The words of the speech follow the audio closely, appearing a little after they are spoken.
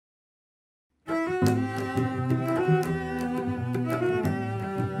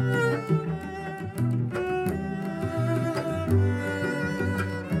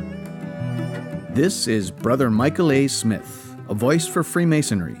This is Brother Michael A. Smith, a voice for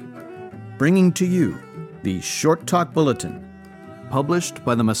Freemasonry, bringing to you the Short Talk Bulletin, published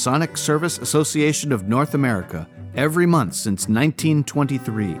by the Masonic Service Association of North America every month since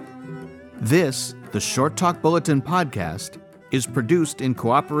 1923. This, the Short Talk Bulletin podcast, is produced in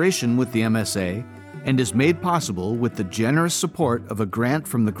cooperation with the MSA and is made possible with the generous support of a grant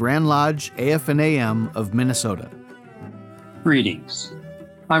from the Grand Lodge AF&AM of Minnesota. Greetings.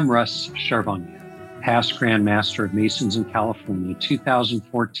 I'm Russ Charbonnier, past Grand Master of Masons in California,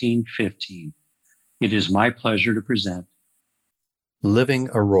 2014-15. It is my pleasure to present Living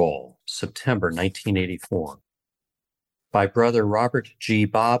a Role, September 1984, by Brother Robert G.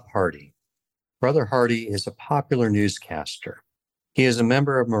 Bob Hardy. Brother Hardy is a popular newscaster. He is a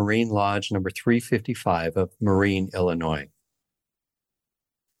member of Marine Lodge number 355 of Marine, Illinois.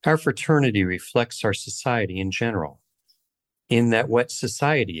 Our fraternity reflects our society in general. In that what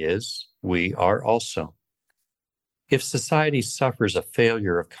society is, we are also. If society suffers a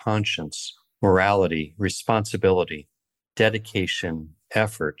failure of conscience, morality, responsibility, dedication,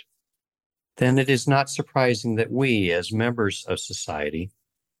 effort, then it is not surprising that we, as members of society,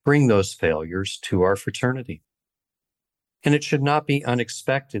 bring those failures to our fraternity. And it should not be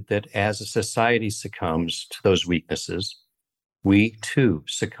unexpected that as a society succumbs to those weaknesses, we too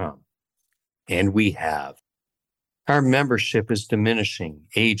succumb. And we have. Our membership is diminishing,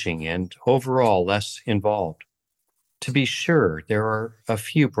 aging, and overall less involved. To be sure, there are a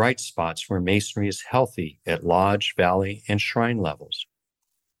few bright spots where Masonry is healthy at lodge, valley, and shrine levels.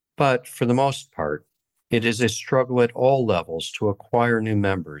 But for the most part, it is a struggle at all levels to acquire new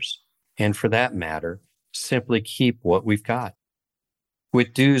members, and for that matter, simply keep what we've got.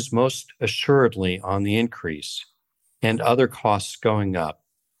 With dues most assuredly on the increase and other costs going up,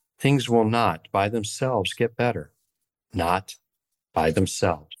 things will not by themselves get better. Not by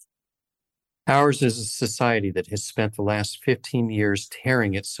themselves. Ours is a society that has spent the last 15 years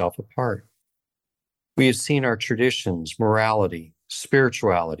tearing itself apart. We have seen our traditions, morality,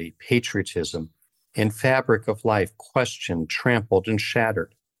 spirituality, patriotism, and fabric of life questioned, trampled, and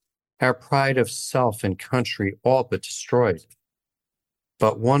shattered. Our pride of self and country all but destroyed.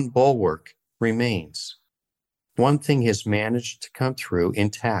 But one bulwark remains. One thing has managed to come through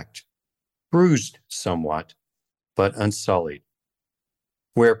intact, bruised somewhat, but unsullied.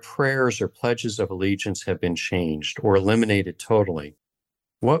 Where prayers or pledges of allegiance have been changed or eliminated totally,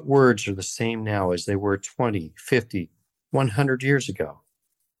 what words are the same now as they were 20, 50, 100 years ago?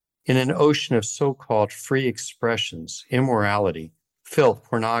 In an ocean of so-called free expressions, immorality, filth,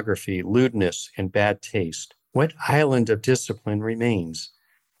 pornography, lewdness, and bad taste, what island of discipline remains,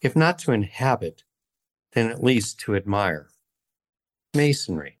 if not to inhabit, then at least to admire?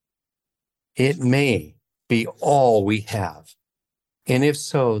 Masonry. It may be all we have. And if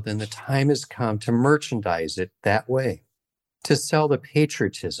so, then the time has come to merchandise it that way, to sell the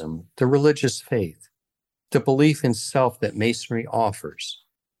patriotism, the religious faith, the belief in self that Masonry offers,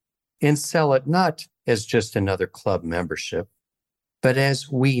 and sell it not as just another club membership, but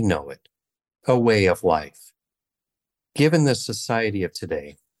as we know it, a way of life. Given the society of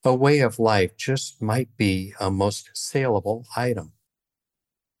today, a way of life just might be a most saleable item.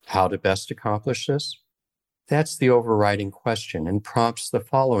 How to best accomplish this? That's the overriding question and prompts the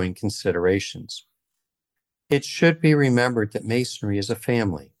following considerations. It should be remembered that Masonry is a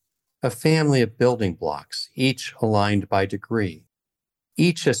family of building blocks, each aligned by degree,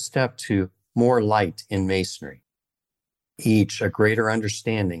 each a step to more light in Masonry, each a greater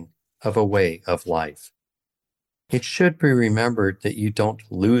understanding of a way of life. It should be remembered that you don't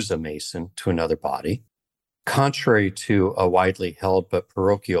lose a Mason to another body. Contrary to a widely held but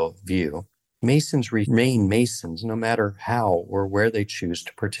parochial view, Masons remain Masons no matter how or where they choose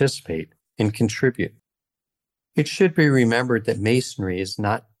to participate and contribute. It should be remembered that Masonry is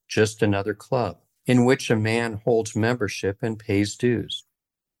not just another club in which a man holds membership and pays dues.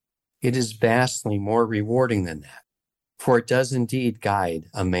 It is vastly more rewarding than that, for it does indeed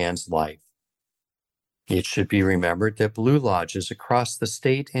guide a man's life. It should be remembered that Blue Lodges across the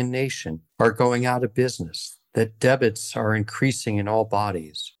state and nation are going out of business, that debits are increasing in all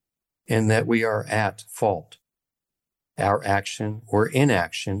bodies, and that we are at fault. Our action or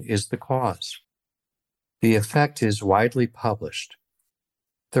inaction is the cause. The effect is widely published.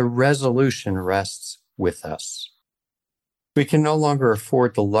 The resolution rests with us. We can no longer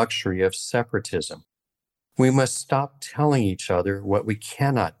afford the luxury of separatism. We must stop telling each other what we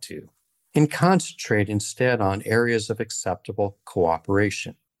cannot do and concentrate instead on areas of acceptable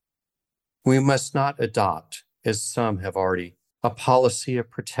cooperation. We must not adopt, as some have already, a policy of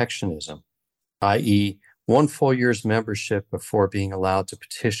protectionism, i.e., one full year's membership before being allowed to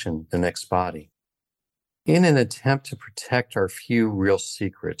petition the next body. In an attempt to protect our few real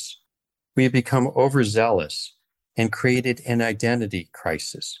secrets, we have become overzealous and created an identity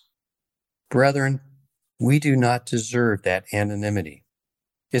crisis. Brethren, we do not deserve that anonymity,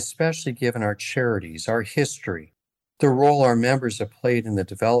 especially given our charities, our history, the role our members have played in the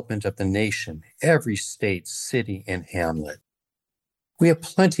development of the nation, every state, city, and hamlet. We have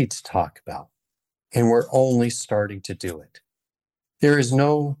plenty to talk about, and we're only starting to do it. There is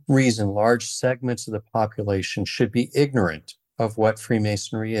no reason large segments of the population should be ignorant of what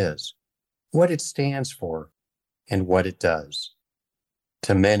Freemasonry is, what it stands for, and what it does.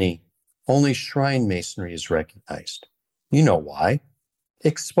 To many, only Shrine Masonry is recognized. You know why?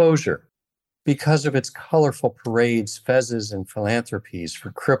 Exposure. Because of its colorful parades, fezzes, and philanthropies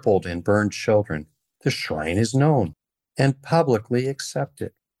for crippled and burned children, the shrine is known and publicly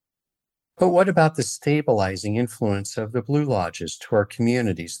accepted. But what about the stabilizing influence of the Blue Lodges to our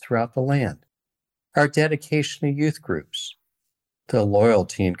communities throughout the land? Our dedication to youth groups, the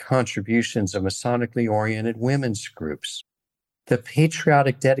loyalty and contributions of Masonically oriented women's groups, the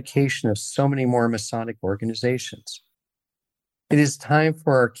patriotic dedication of so many more Masonic organizations. It is time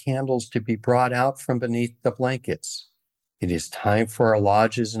for our candles to be brought out from beneath the blankets. It is time for our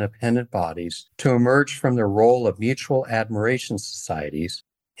lodges and appendant bodies to emerge from their role of mutual admiration societies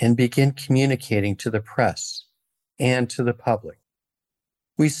and begin communicating to the press and to the public.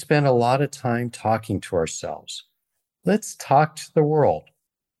 We spend a lot of time talking to ourselves. Let's talk to the world.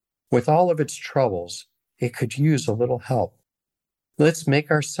 With all of its troubles, it could use a little help. Let's make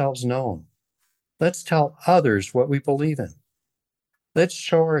ourselves known. Let's tell others what we believe in. Let's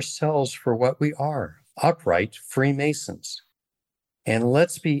show ourselves for what we are, upright Freemasons. And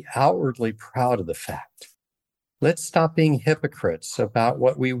let's be outwardly proud of the fact. Let's stop being hypocrites about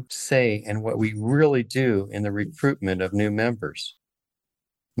what we say and what we really do in the recruitment of new members.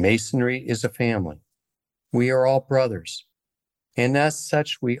 Masonry is a family. We are all brothers. And as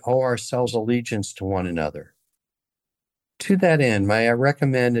such, we owe ourselves allegiance to one another. To that end, may I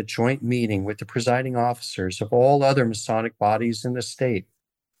recommend a joint meeting with the presiding officers of all other Masonic bodies in the state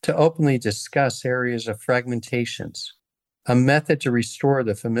to openly discuss areas of fragmentations, a method to restore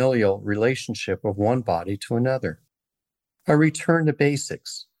the familial relationship of one body to another, a return to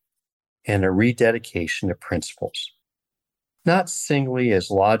basics, and a rededication to principles. Not singly as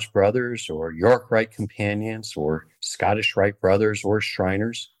Lodge Brothers or York Rite Companions or Scottish Rite Brothers or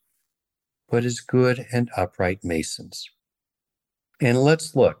Shriners, but as good and upright Masons. And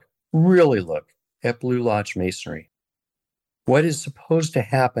let's really look at Blue Lodge Masonry. What is supposed to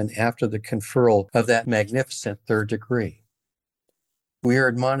happen after the conferral of that magnificent third degree? We are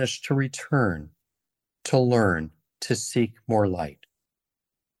admonished to return, to learn, to seek more light.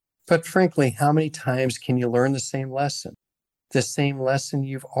 But frankly, how many times can you learn the same lesson? The same lesson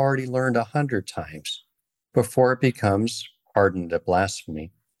you've already learned 100 times before it becomes, pardon the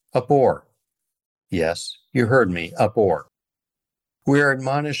blasphemy, a bore. Yes, you heard me, a bore. We are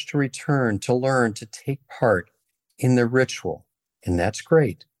admonished to return, to learn, to take part in the ritual, and that's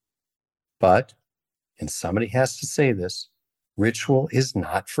great. But, and somebody has to say this, ritual is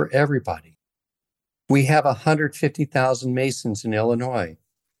not for everybody. We have 150,000 Masons in Illinois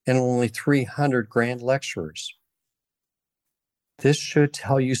and only 300 Grand Lecturers. This should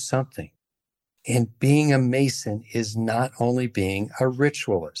tell you something. And being a Mason is not only being a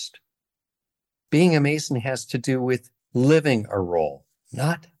ritualist. Being a Mason has to do with living a role,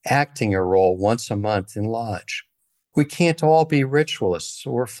 not acting a role once a month in lodge. We can't all be ritualists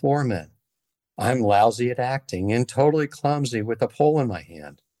or floormen. I'm lousy at acting and totally clumsy with a pole in my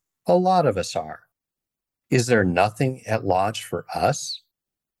hand. A lot of us are. Is there nothing at lodge for us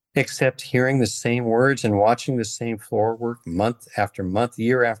except hearing the same words and watching the same floor work month after month,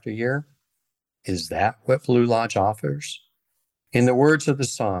 year after year? Is that what Blue Lodge offers? In the words of the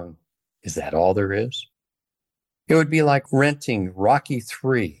song, is that all there is? It would be like renting Rocky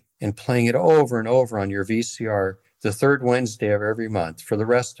III and playing it over and over on your VCR the third Wednesday of every month for the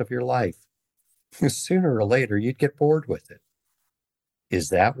rest of your life. Sooner or later, you'd get bored with it. Is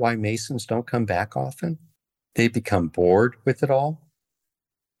that why Masons don't come back often? They become bored with it all?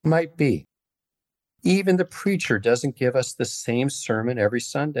 Might be. Even the preacher doesn't give us the same sermon every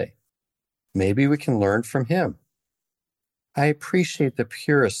Sunday. Maybe we can learn from him. I appreciate the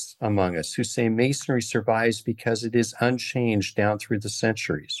purists among us who say Masonry survives because it is unchanged down through the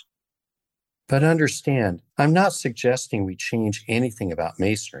centuries. But understand, I'm not suggesting we change anything about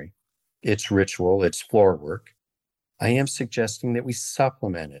Masonry, its ritual, its floor work. I am suggesting that we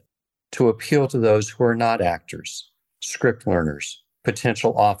supplement it to appeal to those who are not actors, script learners,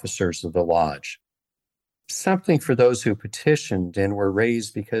 potential officers of the lodge. something for those who petitioned and were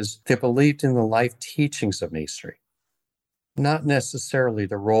raised because they believed in the life teachings of Masonry, not necessarily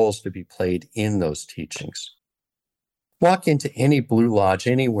the roles to be played in those teachings. Walk into any Blue Lodge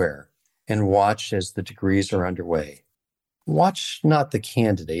anywhere and watch as the degrees are underway. Watch not the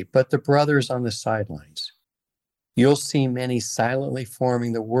candidate, but the brothers on the sidelines. You'll see many silently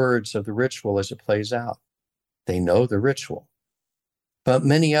forming the words of the ritual as it plays out. They know the ritual. But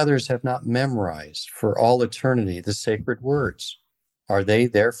many others have not memorized for all eternity the sacred words. Are they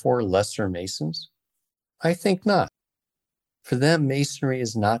therefore lesser Masons? I think not. For them, Masonry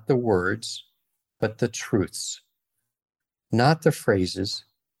is not the words, but the truths. Not the phrases,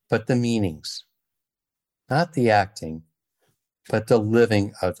 but the meanings. Not the acting, but the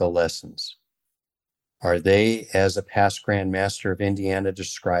living of the lessons. Are they, as a past Grand Master of Indiana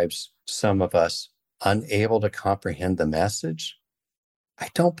describes some of us, unable to comprehend the message? I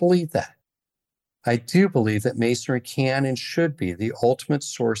don't believe that. I do believe that Masonry can and should be the ultimate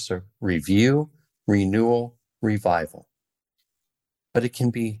source of review, renewal, revival. But it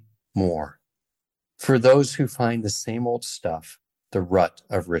can be more. For those who find the same old stuff, the rut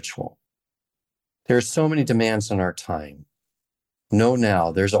of ritual. There are so many demands on our time. Know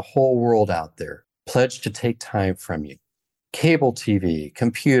now there's a whole world out there pledged to take time from you. Cable TV,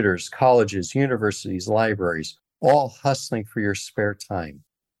 computers, colleges, universities, libraries, all hustling for your spare time.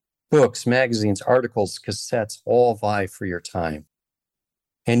 Books, magazines, articles, cassettes, all vie for your time.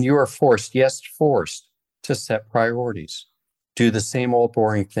 And you are forced, yes, forced, to set priorities. Do the same old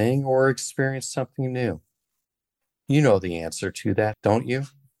boring thing or experience something new. You know the answer to that, don't you?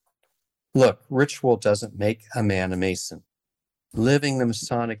 Look, ritual doesn't make a man a Mason. Living the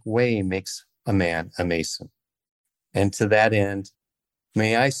Masonic way makes a man a Mason. And to that end,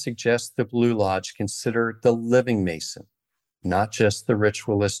 may I suggest the Blue Lodge consider the living Mason, not just the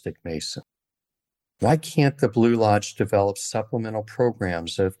ritualistic Mason. Why can't the Blue Lodge develop supplemental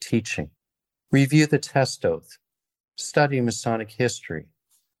programs of teaching, review the test oath, study Masonic history,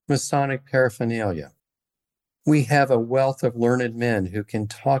 Masonic paraphernalia? We have a wealth of learned men who can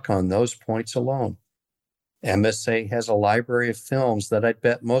talk on those points alone. MSA has a library of films that I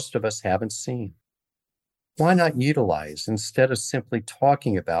bet most of us haven't seen. Why not utilize, instead of simply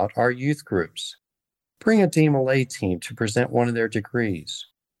talking about, our youth groups? Bring a DeMolay team to present one of their degrees.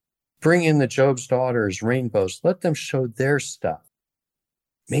 Bring in the Job's Daughters, Rainbows. Let them show their stuff.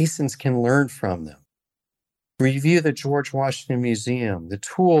 Masons can learn from them. Review the George Washington Museum, the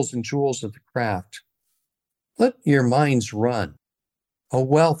tools and jewels of the craft. Let your minds run. A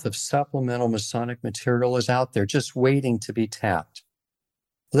wealth of supplemental Masonic material is out there just waiting to be tapped.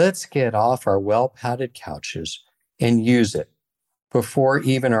 Let's get off our well-padded couches and use it before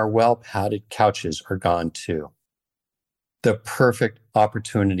even our well-padded couches are gone too. The perfect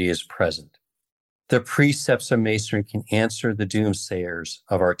opportunity is present. The precepts of Masonry can answer the doomsayers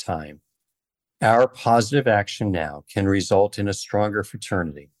of our time. Our positive action now can result in a stronger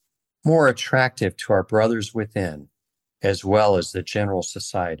fraternity, more attractive to our brothers within, as well as the general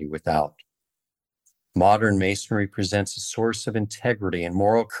society without. Modern Masonry presents a source of integrity and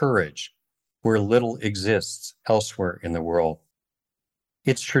moral courage where little exists elsewhere in the world.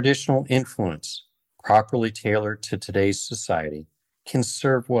 Its traditional influence, properly tailored to today's society, can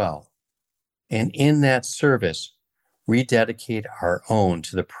serve well. And in that service, rededicate our own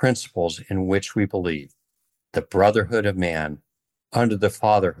to the principles in which we believe, the brotherhood of man under the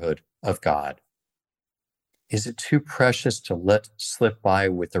fatherhood of God. Is it too precious to let slip by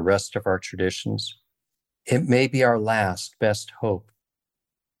with the rest of our traditions? It may be our last best hope.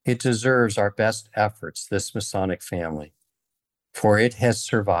 It deserves our best efforts, this Masonic family, for it has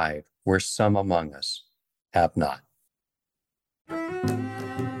survived where some among us have not.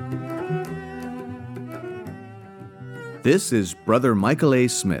 This is Brother Michael A.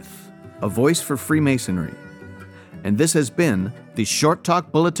 Smith, a voice for Freemasonry. And this has been the Short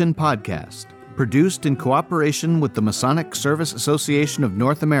Talk Bulletin podcast, produced in cooperation with the Masonic Service Association of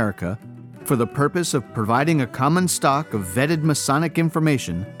North America for the purpose of providing a common stock of vetted Masonic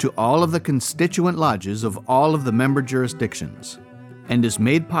information to all of the constituent lodges of all of the member jurisdictions, and is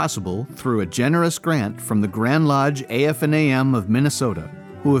made possible through a generous grant from the Grand Lodge AF&AM of Minnesota,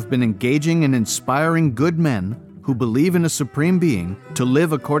 who have been engaging and inspiring good men who believe in a supreme being to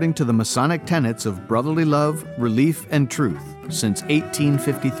live according to the Masonic tenets of brotherly love, relief, and truth since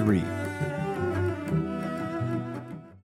 1853.